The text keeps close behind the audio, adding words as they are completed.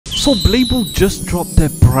So Blable just dropped their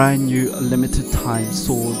brand new limited time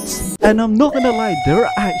swords, and I'm not gonna lie, they're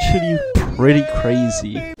actually pretty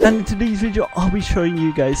crazy. And in today's video I'll be showing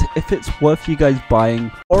you guys if it's worth you guys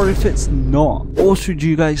buying or if it's not, or should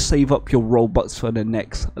you guys save up your Robux for the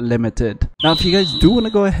next limited. Now if you guys do want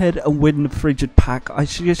to go ahead and win the Frigid pack, I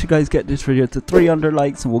suggest you guys get this video to 300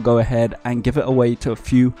 likes and we'll go ahead and give it away to a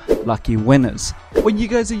few lucky winners. When you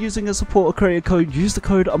guys are using a support or creator code, use the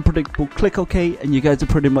code unpredictable, click OK, and you guys are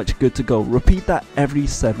pretty much good to go. Repeat that every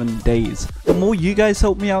 7 days. The more you guys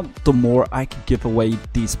help me out, the more I can give away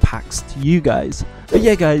these packs to you guys. But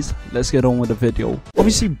yeah guys, let's get on with the video.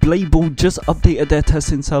 Obviously Blable just updated their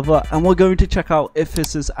testing server and we're going to check out if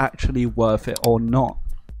this is actually worth it or not.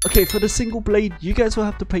 Okay, for the single blade, you guys will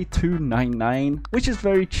have to pay $2.99, which is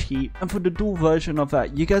very cheap. And for the dual version of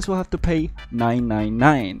that, you guys will have to pay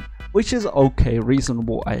 $9.99, which is okay,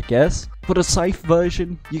 reasonable I guess. For the scythe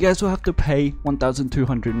version, you guys will have to pay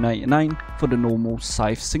 $1,299 for the normal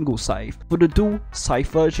scythe single scythe. For the dual scythe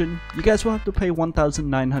version, you guys will have to pay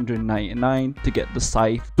 $1,999 to get the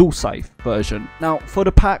scythe dual scythe version. Now for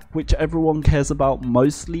the pack, which everyone cares about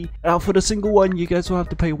mostly, now for the single one, you guys will have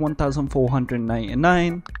to pay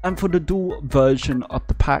 $1,499, and for the dual version of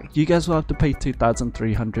the pack, you guys will have to pay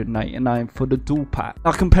 $2,399 for the dual pack.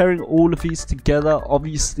 Now comparing all of these together,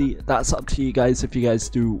 obviously that's up to you guys if you guys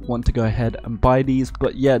do want to go ahead and buy these,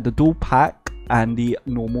 but yeah, the dual pack and the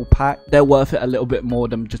normal pack, they're worth it a little bit more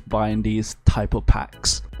than just buying these type of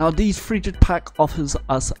packs. Now these Frigid pack offers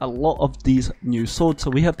us a lot of these new swords. So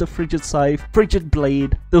we have the Frigid Scythe, Frigid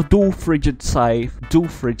Blade, the dual Frigid Scythe, dual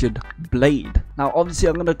Frigid Blade. Now obviously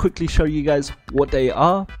I'm going to quickly show you guys what they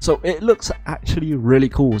are. So it looks actually really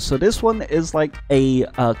cool. So this one is like a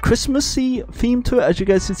Christmassy theme to it. As you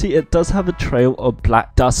guys can see, it does have a trail of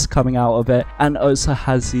black dust coming out of it, and also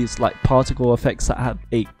has these like particle effects that have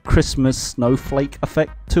a Christmas snowflake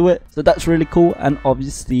effect to it. So that's really cool, and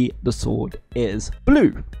obviously the sword is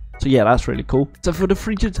blue. So yeah, that's really cool. So for the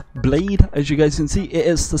Frigid Blade, as you guys can see, it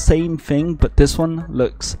is the same thing, but this one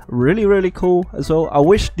looks really cool as well. I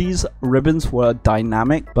wish these ribbons were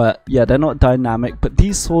dynamic, but yeah, they're not dynamic, but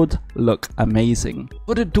these swords look amazing.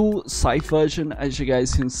 For the dual scythe version, as you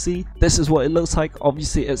guys can see, this is what it looks like.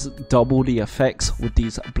 Obviously it's double the effects with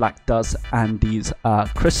these black dust and these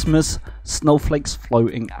Christmas snowflakes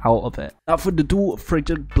floating out of it. Now for the dual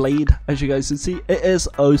Frigid Blade, as you guys can see, it is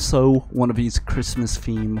also one of these Christmas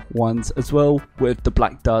theme ones as well, with the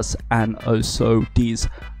black dust and also these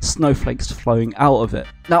snowflakes flowing out of it.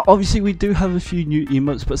 Now obviously we do have a few new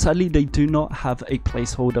emotes, but sadly they do not have a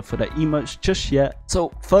placeholder for the emotes just yet.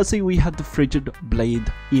 So firstly we have the Frigid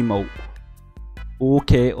Blade emote.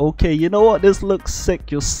 Okay, you know what, this looks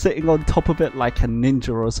sick. You're sitting on top of it like a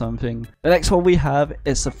ninja or something. The next one we have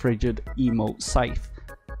is the Frigid emote scythe.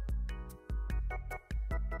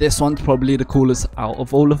 This one's probably the coolest out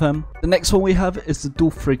of all of them. The next one we have is the dual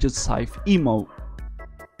Frigid scythe emote.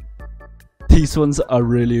 These ones are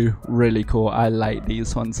really cool. I like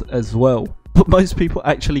these ones as well. But most people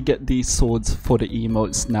actually get these swords for the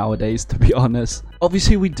emotes nowadays, to be honest.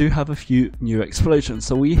 Obviously we do have a few new explosions.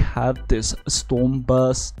 So we have this Storm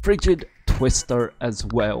Burst, Frigid Twister as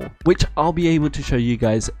well, which I'll be able to show you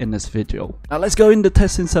guys in this video. Now let's go in the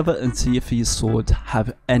testing server and see if these swords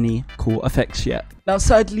have any cool effects yet. Now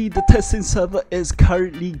sadly the testing server is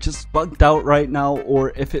currently just bugged out right now,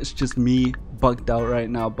 or if it's just me bugged out right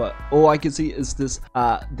now, but all I can see is this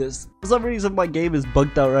for some reason my game is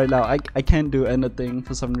bugged out right now. I can't do anything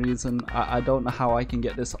for some reason. I don't know how I can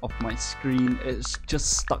get this off my screen. It's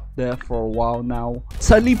just stuck there for a while now.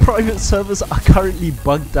 Sadly private servers are currently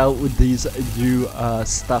bugged out with these new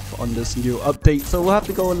stuff on this new update, so we'll have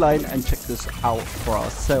to go online and check this out for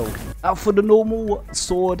ourselves. Now for the normal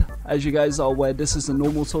sword, as you guys are aware, this is a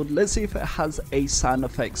normal sword. Let's see if it has a sound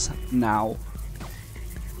effects now.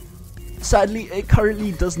 Sadly it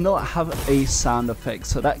currently does not have a sound effect,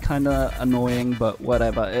 so that kind of annoying, but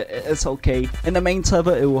whatever, it's okay. In the main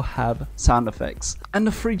server it will have sound effects. And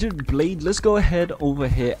the Frigid Blade, let's go ahead over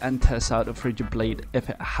here and test out the Frigid Blade if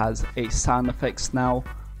it has a sound effects now.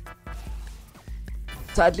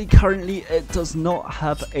 Sadly currently it does not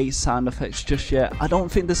have a sound effects just yet. I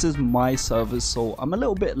don't think this is my server, so I'm a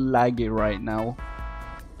little bit laggy right now.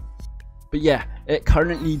 But yeah, it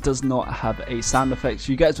currently does not have a sound effects.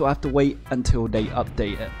 You guys will have to wait until they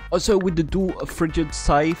update it. Also with the dual Frigid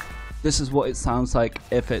Scythe, this is what it sounds like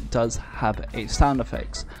if it does have a sound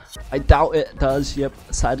effects. I doubt it does. Yep,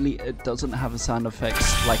 sadly it doesn't have a sound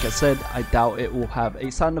effects. Like I said, I doubt it will have a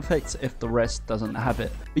sound effects if the rest doesn't have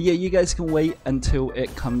it. But yeah, you guys can wait until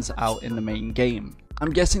it comes out in the main game. I'm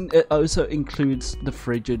guessing it also includes the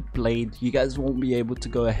FRIGID blade. You guys won't be able to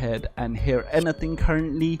go ahead and hear anything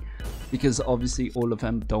currently because obviously all of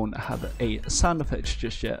them don't have a sound effects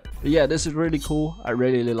just yet. But yeah, this is really cool. I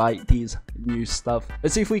really like these new stuff.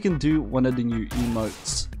 Let's see if we can do one of the new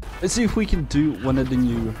emotes. Let's see if we can do one of the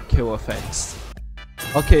new kill effects.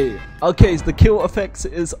 Okay, so the kill effects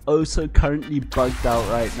is also currently bugged out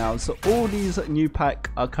right now. So all these new pack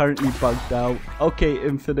are currently bugged out. Okay,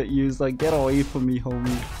 infinite user, get away from me,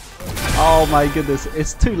 homie. Oh my goodness,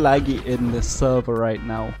 it's too laggy in this server right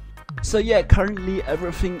now. So yeah, currently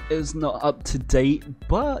everything is not up to date,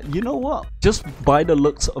 but you know what? Just by the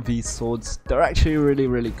looks of these swords, they're actually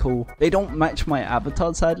really cool. They don't match my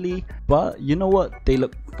avatar sadly, but you know what? They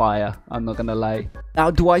look fire, I'm not gonna lie. Now,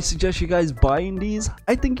 do I suggest you guys buying these?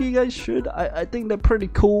 I think you guys should. I think they're pretty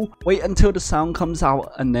cool. Wait until the sound comes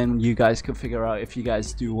out and then you guys can figure out if you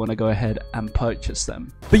guys do want to go ahead and purchase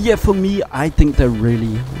them. But yeah, for me, I think they're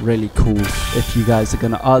really cool. If you guys are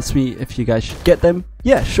gonna ask me if you guys should get them,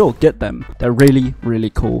 yeah, sure, get them. They're really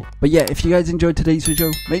cool. But yeah, if you guys enjoyed today's video,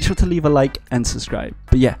 make sure to leave a like and subscribe.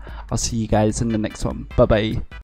 But yeah, I'll see you guys in the next one. Bye bye.